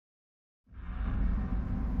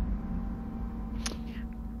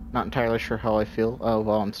Not entirely sure how I feel. Oh,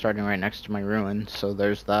 well, I'm starting right next to my ruin, so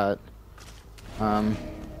there's that. I'm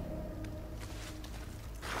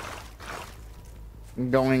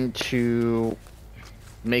going to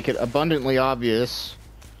make it abundantly obvious,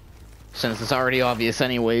 since it's already obvious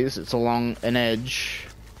anyways. It's along an edge.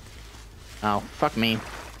 Oh, fuck me.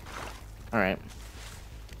 Alright.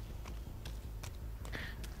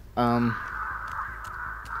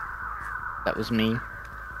 That was me.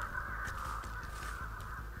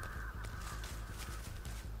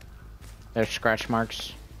 There's scratch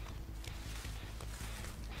marks.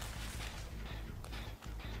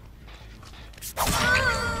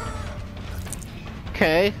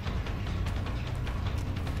 Okay.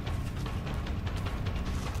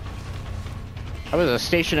 That was a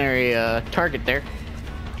stationary target there.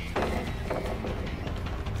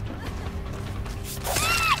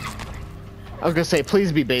 I was gonna say,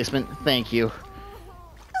 please be basement. Thank you.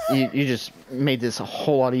 You just made this a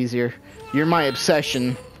whole lot easier. You're my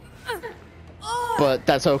obsession, but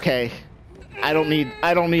that's okay. I don't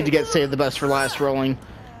need to get saved the best for last rolling.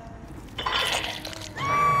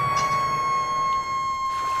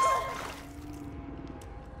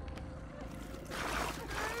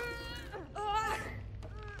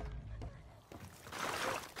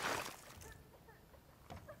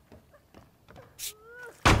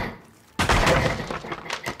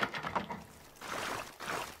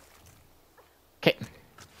 Okay.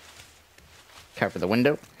 Cover the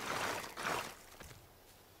window.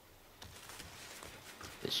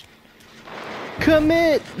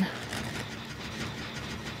 Commit!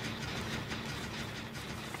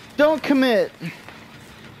 Don't commit!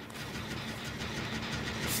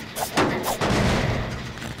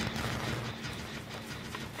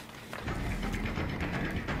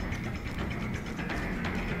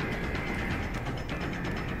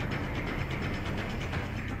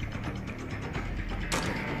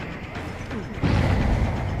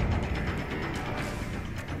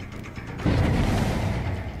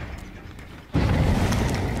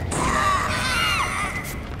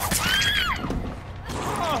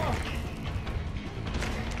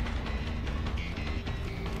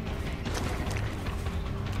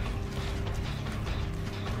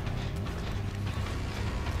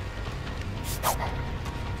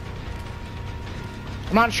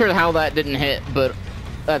 I'm not sure how that didn't hit, but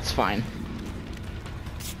that's fine.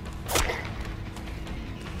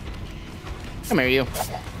 Come here, you.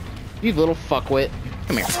 You little fuckwit.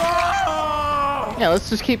 Come here. Yeah, let's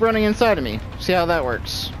just keep running inside of me. See how that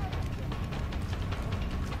works.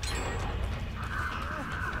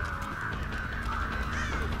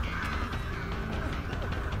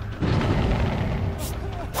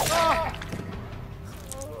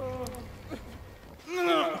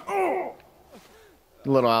 A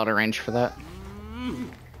little out of range for that.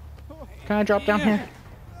 Can I drop down here?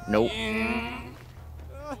 Nope.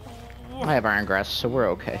 I have iron grass, so we're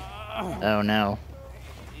okay. Oh no.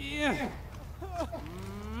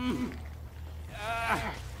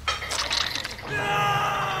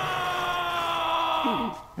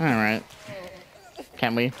 Alright.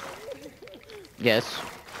 Can we? Yes.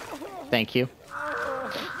 Thank you.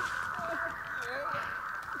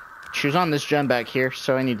 She was on this gem back here,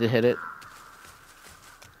 so I need to hit it.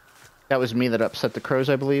 That was me that upset the crows,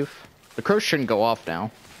 I believe. The crows shouldn't go off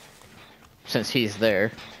now, since he's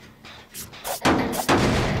there.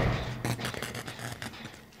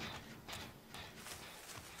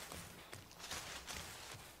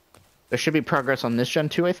 There should be progress on this gen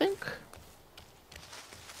too, I think.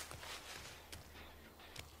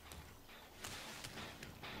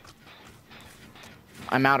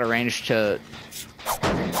 I'm out of range to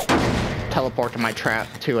teleport to my trap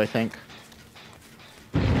too, I think.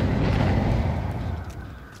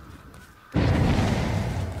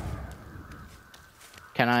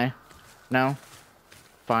 Can I? No?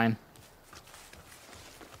 Fine.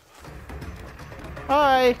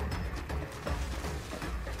 Hi!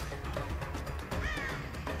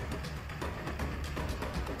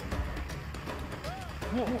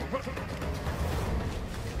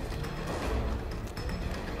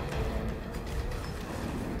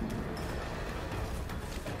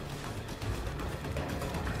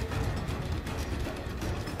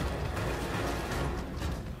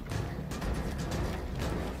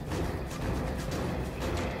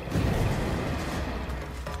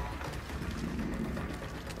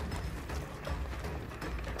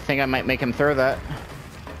 I think I might make him throw that.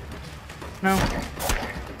 No.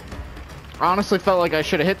 I honestly felt like I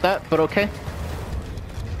should have hit that, but okay.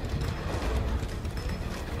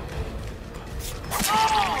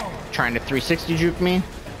 Trying to 360 juke me.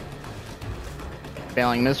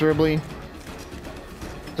 Failing miserably.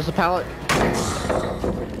 Just a pallet.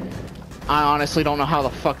 I honestly don't know how the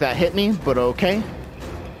fuck that hit me, but okay.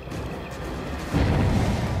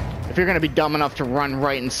 If you're gonna be dumb enough to run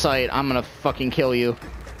right in sight, I'm gonna fucking kill you.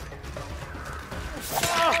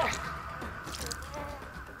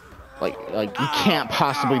 Like you can't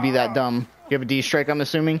possibly be that dumb. You have a D-strike, I'm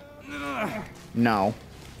assuming? No.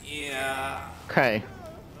 Yeah. Okay.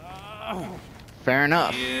 Fair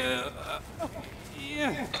enough. Yeah.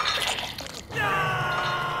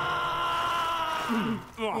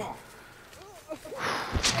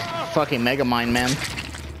 Fucking Mega Mind, man.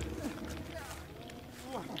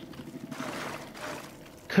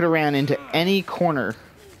 Could have ran into any corner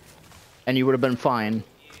and you would have been fine.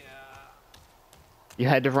 You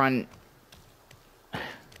had to run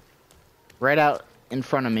right out in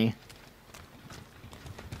front of me.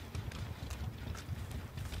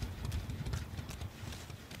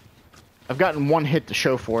 I've gotten one hit to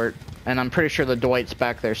show for it, and I'm pretty sure the Dwight's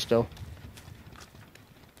back there still.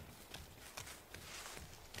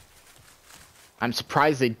 I'm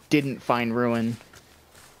surprised they didn't find Ruin.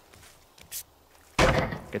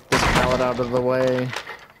 Get this pallet out of the way.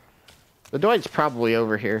 The Dwight's probably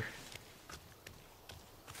over here.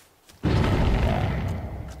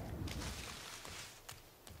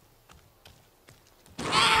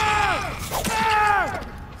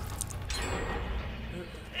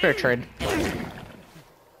 Fair trade.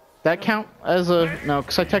 That count as a... No,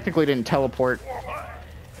 because I technically didn't teleport.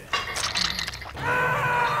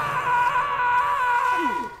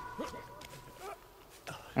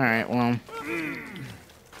 Alright, well...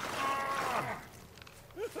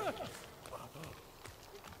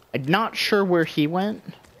 I'm not sure where he went.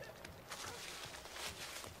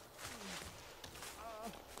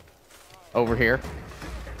 Over here.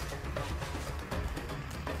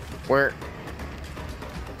 Where...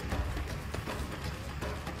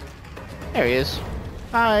 There he is.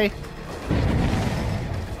 Hi.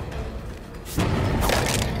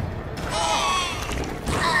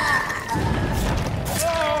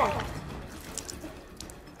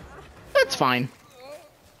 That's fine.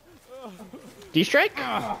 D-strike?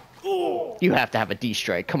 You have to have a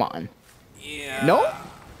D-strike. Come on. Yeah. No?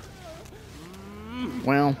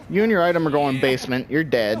 Well, you and your item are going basement. You're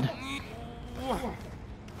dead.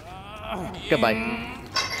 Goodbye.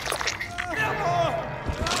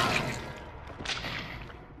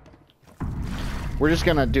 We're just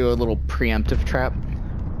gonna do a little preemptive trap.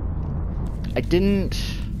 I didn't...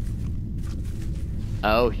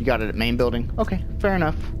 Oh, you got it at main building. Okay, fair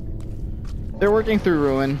enough. They're working through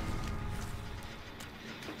Ruin.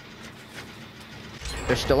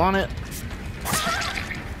 They're still on it.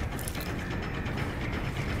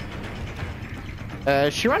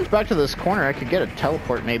 She runs back to this corner. I could get a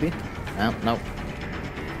teleport, maybe. Oh, nope.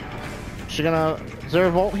 She gonna... Is there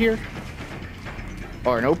a vault here?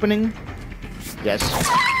 Or an opening? Yes.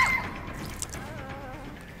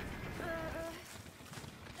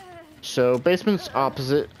 So, basement's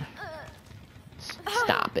opposite.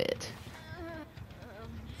 Stop it.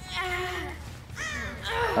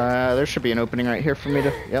 There should be an opening right here for me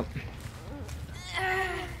to... Yep.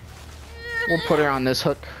 We'll put her on this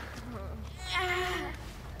hook.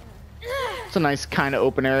 It's a nice kind of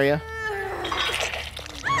open area.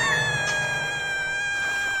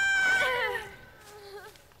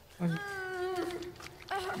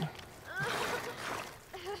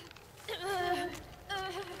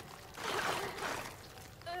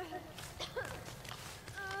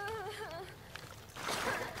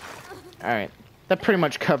 Alright, that pretty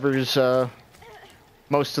much covers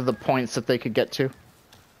most of the points that they could get to.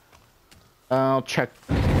 I'll check.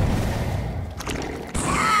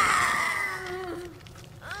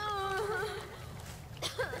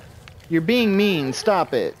 You're being mean,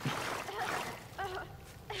 stop it.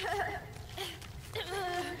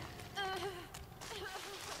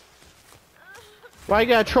 Why you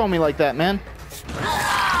gotta troll me like that, man?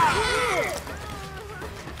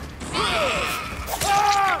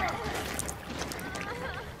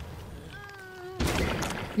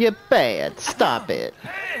 You're bad. Stop it.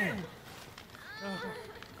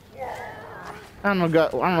 I don't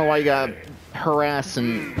know why you got harass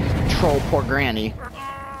and troll poor Granny.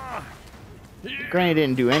 Granny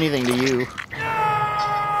didn't do anything to you.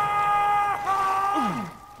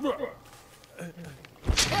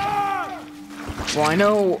 Well, I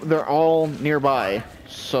know they're all nearby,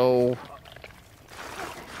 so...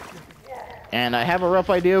 And I have a rough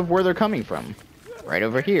idea of where they're coming from. Right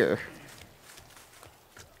over here.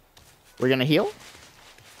 We're gonna heal?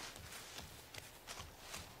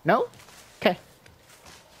 No? Okay.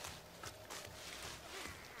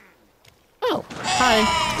 Oh,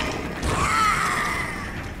 hi.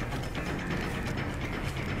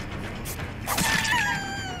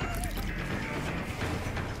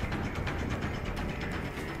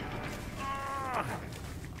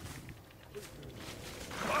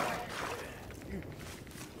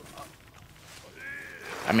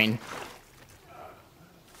 I mean,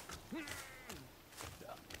 you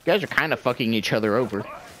guys are kind of fucking each other over.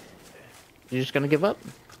 You're just gonna give up?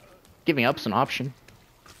 Giving up's an option.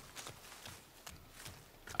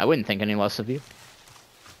 I wouldn't think any less of you.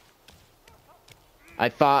 I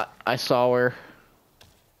thought I saw her.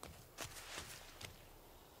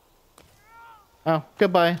 Oh,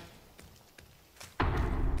 goodbye.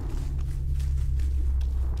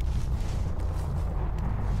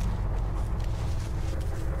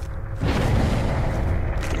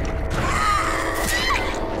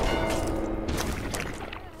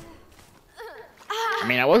 I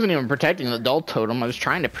mean, I wasn't even protecting the adult totem. I was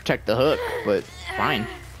trying to protect the hook, but fine.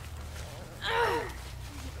 I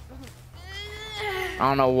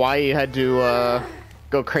don't know why you had to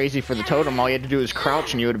go crazy for the totem. All you had to do was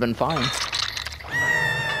crouch and you would have been fine.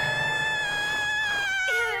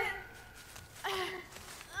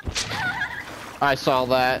 I saw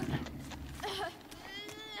that.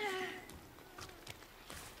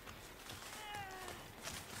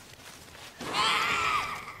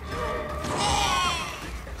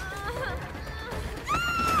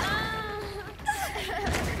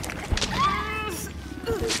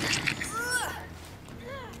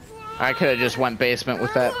 I could have just went basement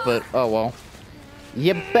with that, but oh well.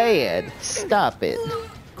 You bad. Stop it.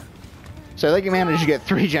 So I think you managed to get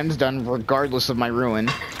 3 gens done regardless of my ruin.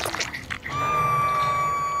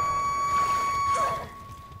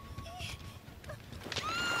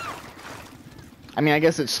 I mean, I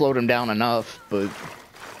guess it slowed him down enough, but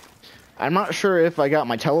I'm not sure if I got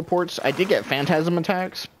my teleports. I did get phantasm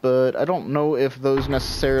attacks, but I don't know if those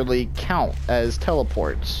necessarily count as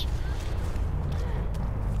teleports.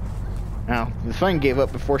 Now, the thing gave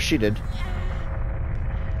up before she did.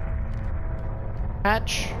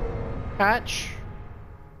 Hatch? Hatch?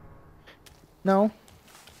 No.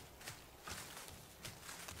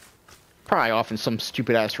 Probably off in some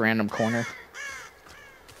stupid-ass random corner.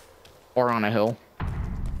 Or on a hill.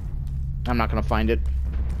 I'm not gonna find it.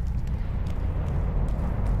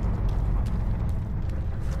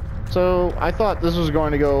 So, I thought this was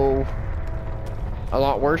going to go a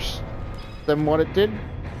lot worse than what it did.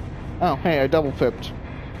 Oh, hey, I double pipped.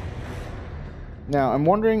 Now, I'm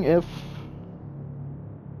wondering if...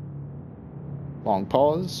 Long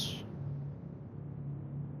pause.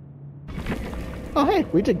 Oh, hey,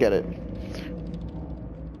 we did get it.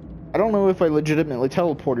 I don't know if I legitimately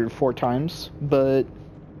teleported 4 times, but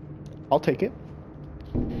I'll take it.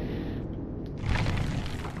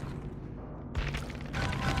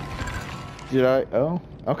 Did I? Oh,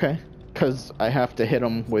 okay. Because I have to hit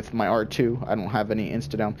him with my R2. I don't have any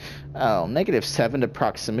insta-down. Oh, -7 to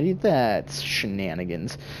proximity? That's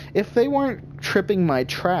shenanigans. If they weren't tripping my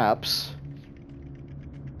traps,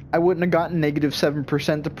 I wouldn't have gotten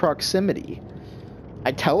 -7% to proximity.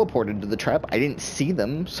 I teleported to the trap. I didn't see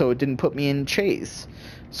them, so it didn't put me in chase.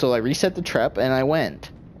 So I reset the trap and I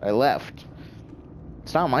went. I left.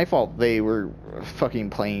 It's not my fault they were fucking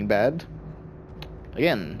playing bad.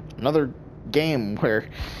 Again, another game where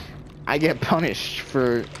I get punished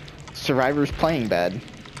for survivors playing bad.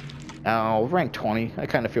 Oh, rank 20. I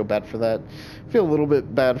kind of feel bad for that. I feel a little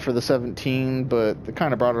bit bad for the 17, but they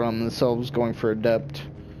kind of brought it on themselves going for adept.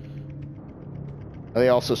 They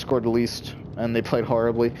also scored the least, and they played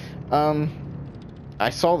horribly. I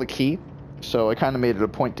saw the key, so I kind of made it a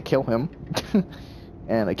point to kill him.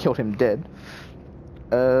 And I killed him dead.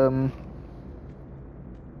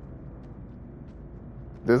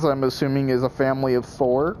 This, I'm assuming, is a family of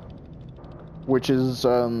 4, which is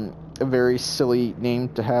a very silly name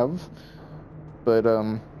to have. But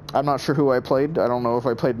I'm not sure who I played. I don't know if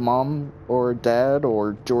I played Mom or Dad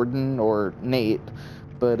or Jordan or Nate.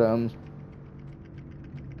 But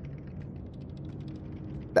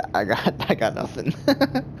I got nothing.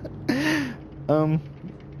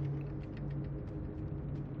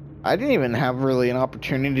 I didn't even have really an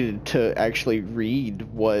opportunity to actually read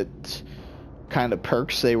what kind of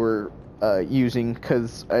perks they were using,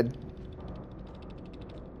 because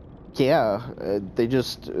they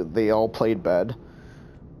all played bad.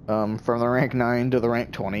 From the rank 9 to the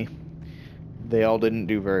rank 20, they all didn't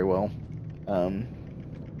do very well.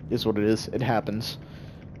 Is what it is. It happens.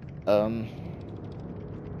 I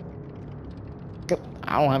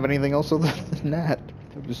don't have anything else other than that.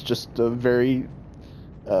 It was just a very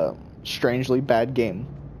strangely bad game.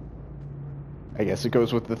 I guess it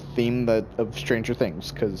goes with the theme of Stranger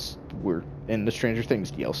Things, because we're in the Stranger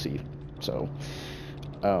Things DLC. So,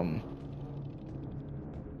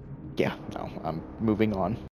 yeah, no, I'm moving on.